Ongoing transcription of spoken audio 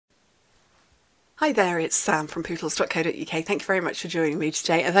Hi there, it's Sam from Pootles.co.uk. Thank you very much for joining me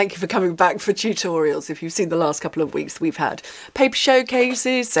today, and thank you for coming back for tutorials. If you've seen the last couple of weeks, we've had paper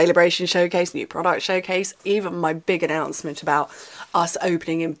showcases, celebration showcase, new product showcase, even my big announcement about us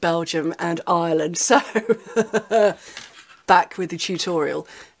opening in Belgium and Ireland. So back with the tutorial.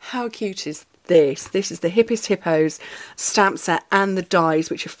 How cute is this? This is the Hippest Hippos stamp set and the dies,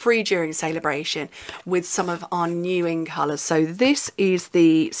 which are free during celebration, with some of our new in colours. So this is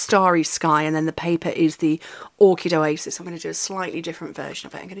the Starry Sky, and then the paper is the Orchid Oasis. I'm going to do a slightly different version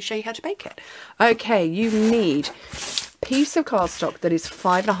of it. I'm going to show you how to make it. Okay, you need a piece of cardstock that is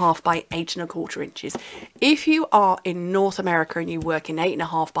 5.5 by 8.25 inches. If you are in North America and you work in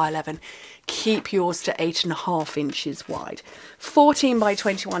 8.5 by 11, keep yours to 8.5 inches wide. 14 by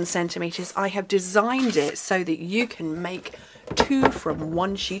 21 centimetres. I have designed it so that you can make two from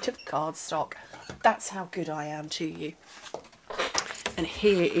one sheet of cardstock. That's how good I am to you. And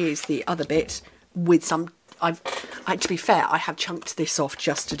here is the other bit with some, to be fair, I have chunked this off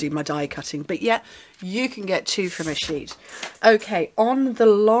just to do my die cutting, but yeah, you can get two from a sheet. Okay, on the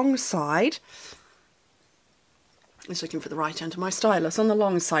long side, I was looking for the right end of my stylus. On the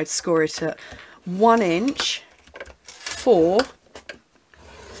long side, score it at 1 inch, 4,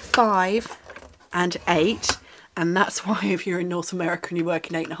 5 and 8, and that's why if you're in North America and you work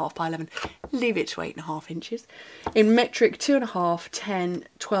in 8.5 by 11, leave it to 8.5 inches. In metric, 2.5, 10,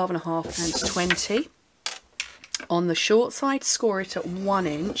 12.5 and 20. On the short side, score it at 1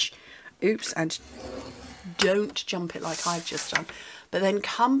 inch. Oops, and don't jump it like I've just done. But then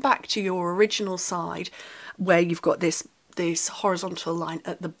come back to your original side where you've got this horizontal line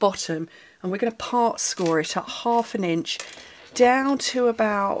at the bottom, and we're going to part score it at 1/2 inch down to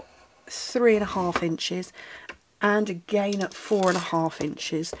about 3.5 inches, and again at 4.5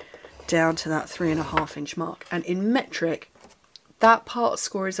 inches down to that 3.5 inch mark. And in metric, that part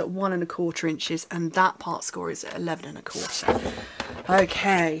score is at 1.25 inches and that part score is at 11.25.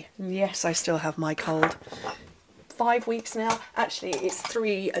 Okay, yes, I still have my cold. 5 weeks now. Actually, it's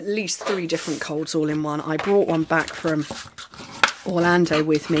at least three different colds all in one. I brought one back from Orlando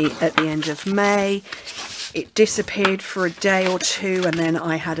with me at the end of May. It disappeared for a day or two, and then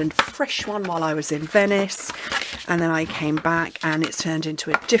I had a fresh one while I was in Venice, and then I came back and it's turned into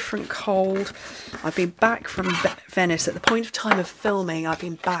a different cold. I've been back from Venice at the point of time of filming. I've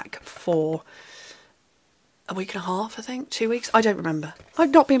been back for a week and a half, I think, 2 weeks. I don't remember.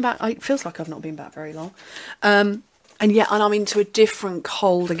 I've not been back. It feels like I've not been back very long. And I'm into a different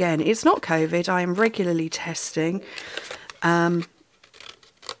cold again. It's not COVID. I am regularly testing.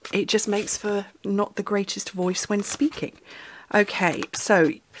 It just makes for not the greatest voice when speaking. Okay,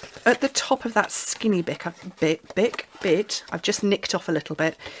 so at the top of that skinny bit, I've just nicked off a little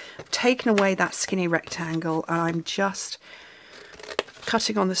bit. I've taken away that skinny rectangle, and I'm just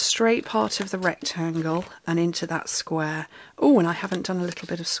cutting on the straight part of the rectangle and into that square. Oh, and I haven't done a little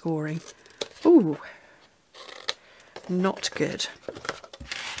bit of scoring. Ooh, not good.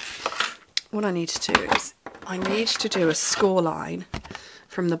 What I need to do is I need to do a score line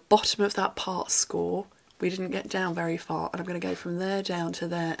from the bottom of that part score. We didn't get down very far, and I'm going to go from there down to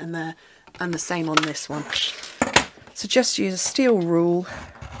there and there, and the same on this one. So just use a steel rule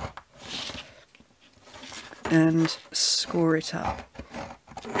and score it up.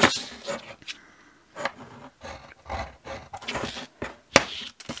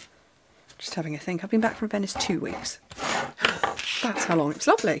 Just having a think. I've been back from Venice 2 weeks. That's how long. It's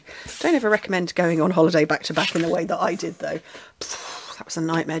lovely. Don't ever recommend going on holiday back to back in the way that I did, though. That was a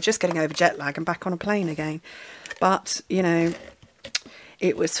nightmare, just getting over jet lag and back on a plane again. But, you know,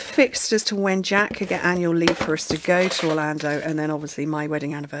 it was fixed as to when Jack could get annual leave for us to go to Orlando, and then obviously my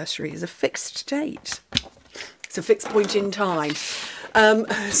wedding anniversary is a fixed date. It's a fixed point in time.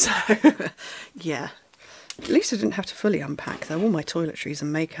 So, yeah. At least I didn't have to fully unpack, though. All my toiletries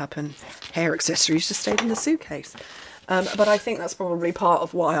and makeup and hair accessories just stayed in the suitcase. But I think that's probably part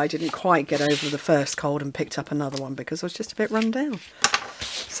of why I didn't quite get over the first cold and picked up another one, because I was just a bit run down.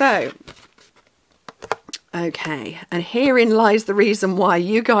 So, okay, and herein lies the reason why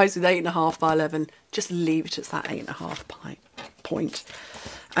you guys with 8.5 by 11, just leave it as that 8.5 point.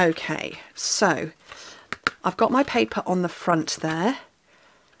 Okay, so I've got my paper on the front there,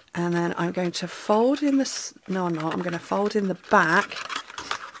 and then I'm going to fold in the, no I'm not, I'm going to fold in the back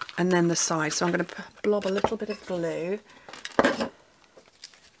and then the side. So I'm going to blob a little bit of glue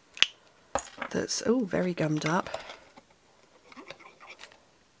that's, oh, very gummed up.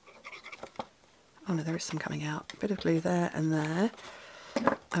 Oh no, there is some coming out. A bit of glue there, and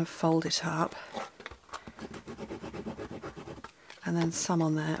fold it up. And then some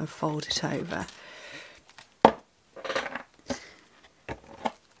on there and fold it over.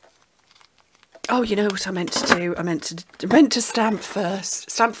 Oh, you know what I meant to do? I meant to stamp first.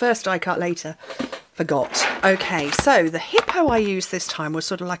 Stamp first, die cut later. Forgot. Okay, so the hippo I used this time was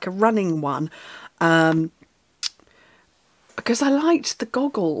sort of like a running one. Because I liked the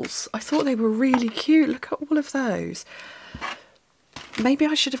goggles. I thought they were really cute. Look at all of those. Maybe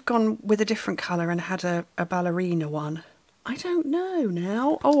I should have gone with a different colour and had a ballerina one. I don't know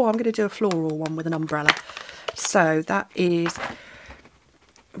now. Oh, I'm going to do a floral one with an umbrella. So that is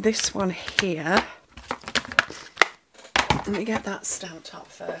this one here. Let me get that stamped up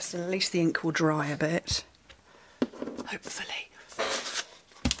first, and at least the ink will dry a bit. Hopefully.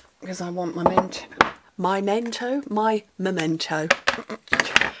 Because I want my memento.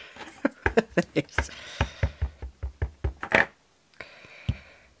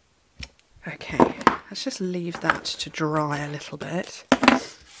 Okay, let's just leave that to dry a little bit.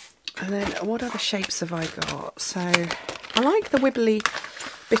 And then what other shapes have I got? So I like the wibbly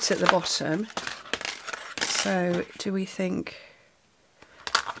bit at the bottom. So do we think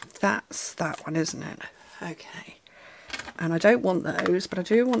that's that one, isn't it? Okay. And I don't want those, but I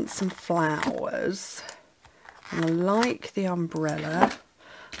do want some flowers. And I like the umbrella.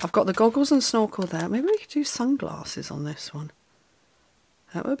 I've got the goggles and snorkel there. Maybe we could do sunglasses on this one.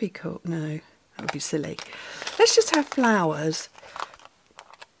 That would be cool. No, that would be silly. Let's just have flowers.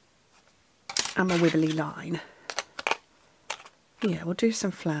 And my wibbly line. Yeah, we'll do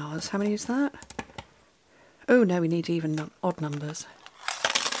some flowers. How many is that? Oh no, we need even odd numbers.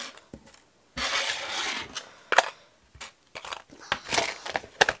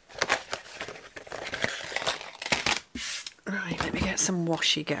 Right, let me get some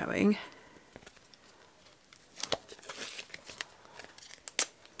washi going.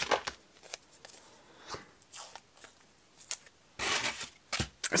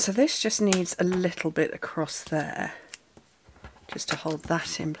 So this just needs a little bit across there, just to hold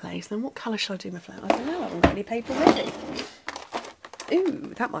that in place. Then what colour shall I do my flower? I don't know, I haven't got any paper ready.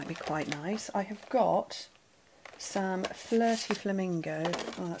 Ooh, that might be quite nice. I have got some Flirty Flamingo.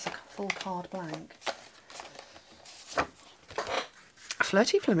 Oh, that's a full card blank.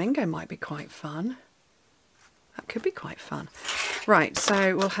 Flirty Flamingo might be quite fun. That could be quite fun. Right,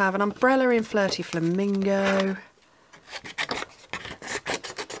 so we'll have an umbrella in Flirty Flamingo.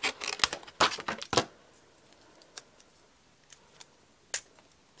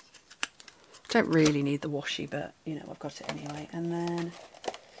 Don't really need the washi, but you know, I've got it anyway. And then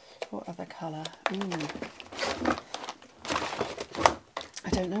what other colour? I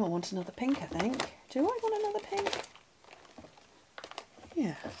don't know, I want another pink, I think. Do I want another pink?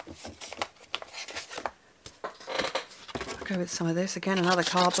 Yeah. I'll go with some of this. Again, another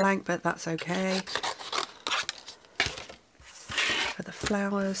card blank, but that's okay. For the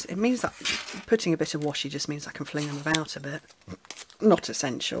flowers, it means that putting a bit of washi just means I can fling them about a bit. Not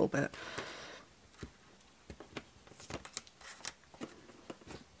essential, but...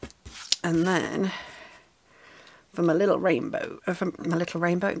 And then for my little rainbow,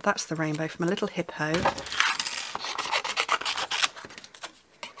 that's the rainbow, for my little hippo,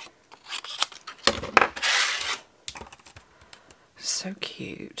 so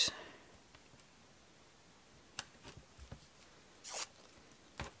cute.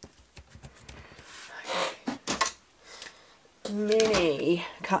 Okay. Mini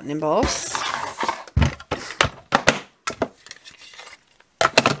cut and emboss.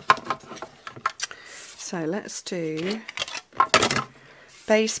 So let's do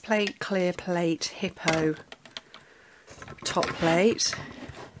base plate, clear plate, hippo, top plate.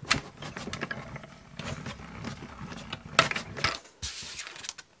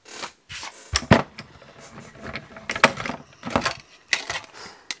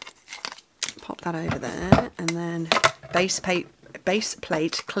 Pop that over there, and then base plate,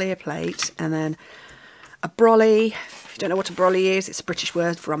 clear plate, and then a brolly. If you don't know what a brolly is, it's a British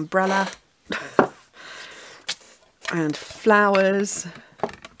word for umbrella. And flowers.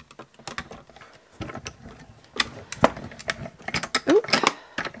 Ooh.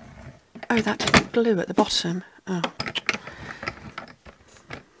 Oh, that didn't glue at the bottom. Oh.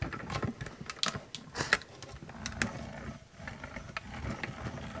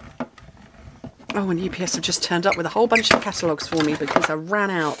 Oh, and UPS have just turned up with a whole bunch of catalogues for me because I ran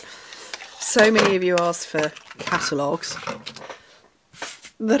out. So many of you asked for catalogues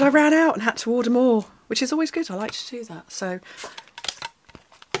that I ran out and had to order more. Which is always good, I like to do that. So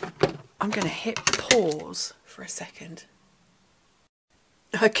I'm going to hit pause for a second.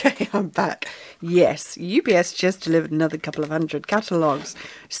 Okay, I'm back. Yes, UPS just delivered another couple of 100 catalogues.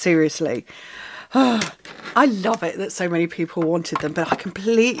 Seriously. I love it that so many people wanted them, but I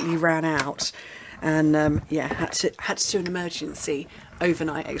completely ran out. And yeah, had to do an emergency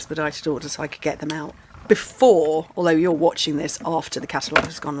overnight expedited order so I could get them out before, although you're watching this after the catalogue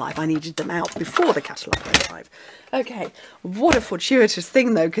has gone live, I needed them out before the catalogue went live. Okay, what a fortuitous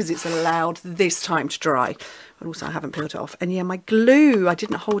thing though, because it's allowed this time to dry. But also I haven't peeled it off. And yeah, my glue, I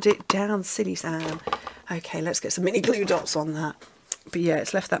didn't hold it down, silly Sam. Okay, let's get some mini glue dots on that. But yeah,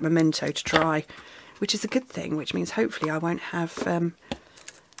 it's left that memento to dry, which is a good thing, which means hopefully I won't have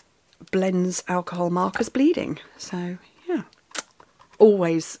blends alcohol markers bleeding. So yeah,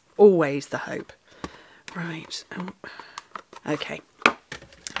 always the hope. Right, okay,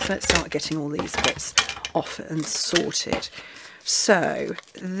 so let's start getting all these bits off and sorted. So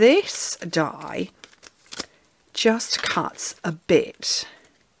this die just cuts a bit.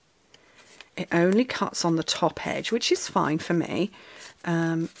 It only cuts on the top edge, which is fine for me.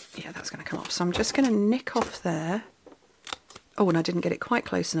 Yeah, that's going to come off. So I'm just going to nick off there. Oh, and I didn't get it quite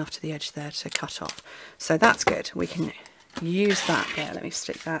close enough to the edge there to cut off. So that's good. We can use that there. Let me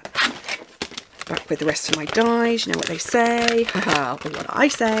stick that back with the rest of my dies. You know what they say. Haha, or what I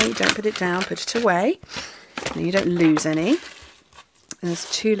say. Don't put it down, put it away. And you don't lose any. And there's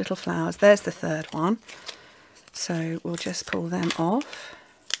two little flowers. There's the third one. So we'll just pull them off.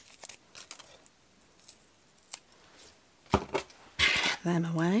 Put them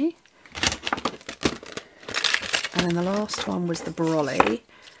away. And then the last one was the brolly.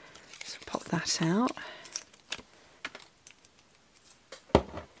 So pop that out.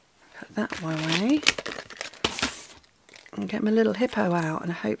 Put that away. And get my little hippo out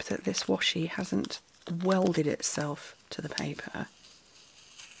and hope that this washi hasn't welded itself to the paper.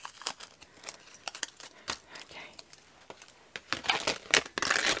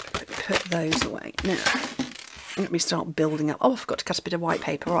 Put those away. Now, let me start building up. Oh, I forgot to cut a bit of white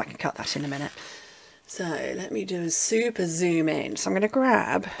paper. Oh, I can cut that in a minute. So let me do a super zoom in. So I'm going to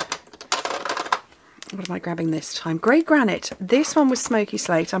grab, what am I grabbing this time? Grey granite. This one was smoky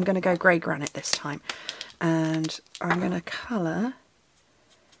slate. I'm going to go grey granite this time. And I'm going to colour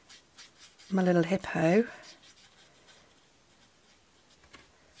my little hippo.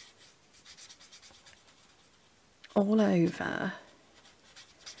 All over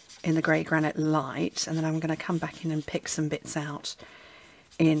in the grey granite light, and then I'm going to come back in and pick some bits out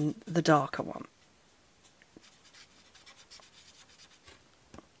in the darker one.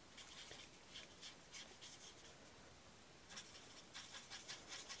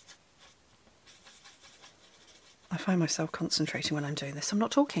 I find myself concentrating when I'm doing this. I'm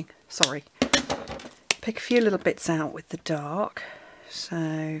not talking, sorry. Pick a few little bits out with the dark.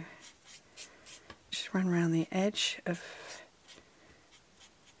 So just run around the edge of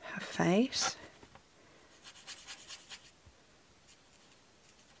her face.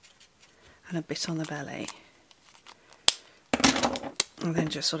 And a bit on the belly. And then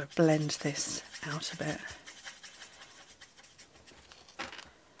just sort of blend this out a bit.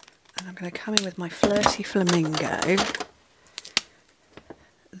 And I'm going to come in with my Flirty Flamingo.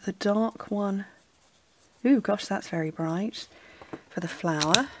 The dark one, ooh gosh, that's very bright, for the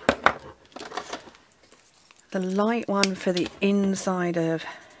flower. The light one for the inside of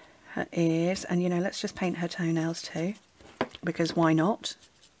her ears. And you know, let's just paint her toenails too, because why not?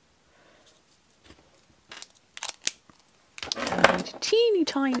 And a teeny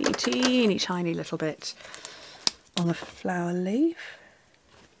tiny little bit on the flower leaf.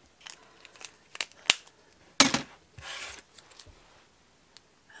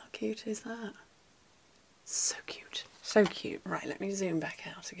 Cute is that? So cute. So cute. Right, let me zoom back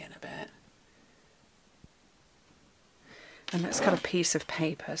out again a bit. And let's cut a piece of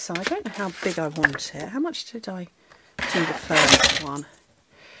paper. So I don't know how big I want it. How much did I do the first one?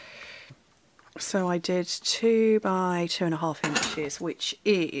 So I did 2 by 2.5 inches, which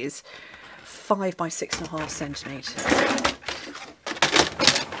is 5 by 6.5 centimetres.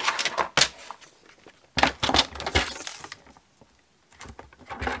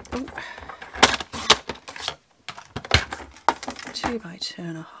 2 by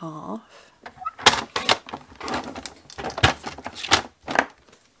 2.5.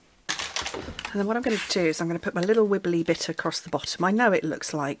 And then what I'm going to do is I'm going to put my little wibbly bit across the bottom. I know it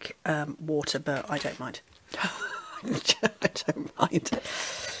looks like water, but I don't mind. I don't mind.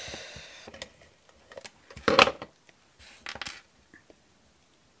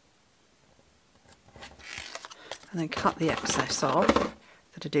 And then cut the excess off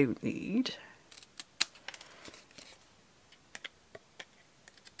that I don't need.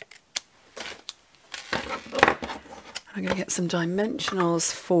 I'm going to get some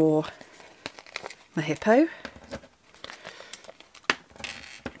dimensionals for my hippo.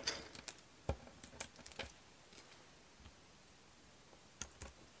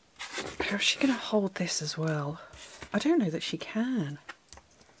 How's she going to hold this as well? I don't know that she can.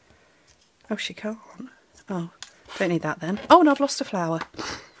 Oh, she can't. Oh, don't need that then. Oh, and I've lost a flower.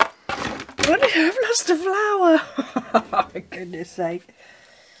 I've lost a flower. Oh, for goodness sake.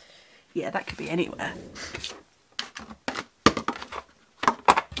 Yeah, that could be anywhere.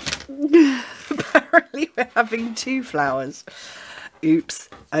 Apparently we're having 2 flowers. Oops.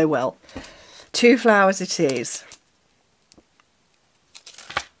 Oh well. 2 flowers it is.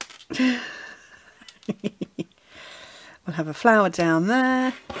 We'll have a flower down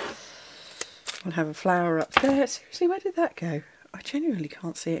there. We'll have a flower up there. Seriously, where did that go? I genuinely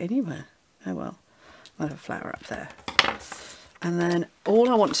can't see it anywhere. Oh well. I'll have a flower up there. And then all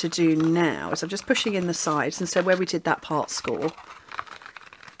I want to do now is I'm just pushing in the sides, and so where we did that part score,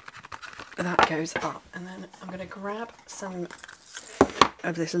 that goes up. And then I'm going to grab some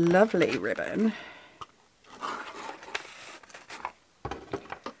of this lovely ribbon.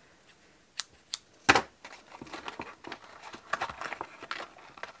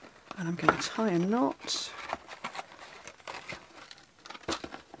 And I'm going to tie a knot.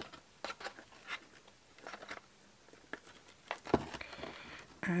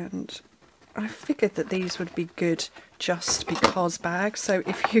 And I figured that these would be good just because bags. So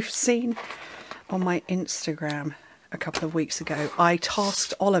if you've seen on my Instagram a couple of weeks ago, I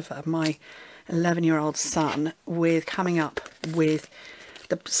tasked Oliver, my 11-year-old son, with coming up with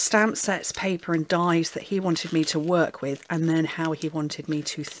the stamp sets, paper and dies that he wanted me to work with, and then how he wanted me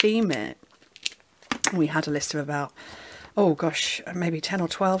to theme it. We had a list of about, oh gosh, maybe 10 or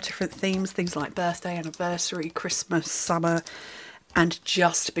 12 different themes, things like birthday, anniversary, Christmas, summer, and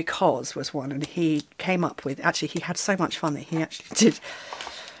just because was one. And he came up with, actually he had so much fun that he actually did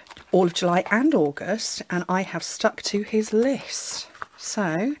all of July and August, and I have stuck to his list.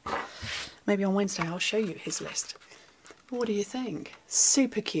 So maybe on Wednesday I'll show you his list. What do you think?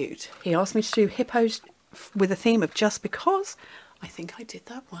 Super cute. He asked me to do hippos with a theme of just because. I think I did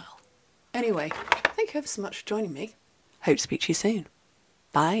that well. Anyway, thank you ever so much for joining me. Hope to speak to you soon.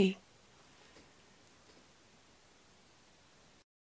 Bye.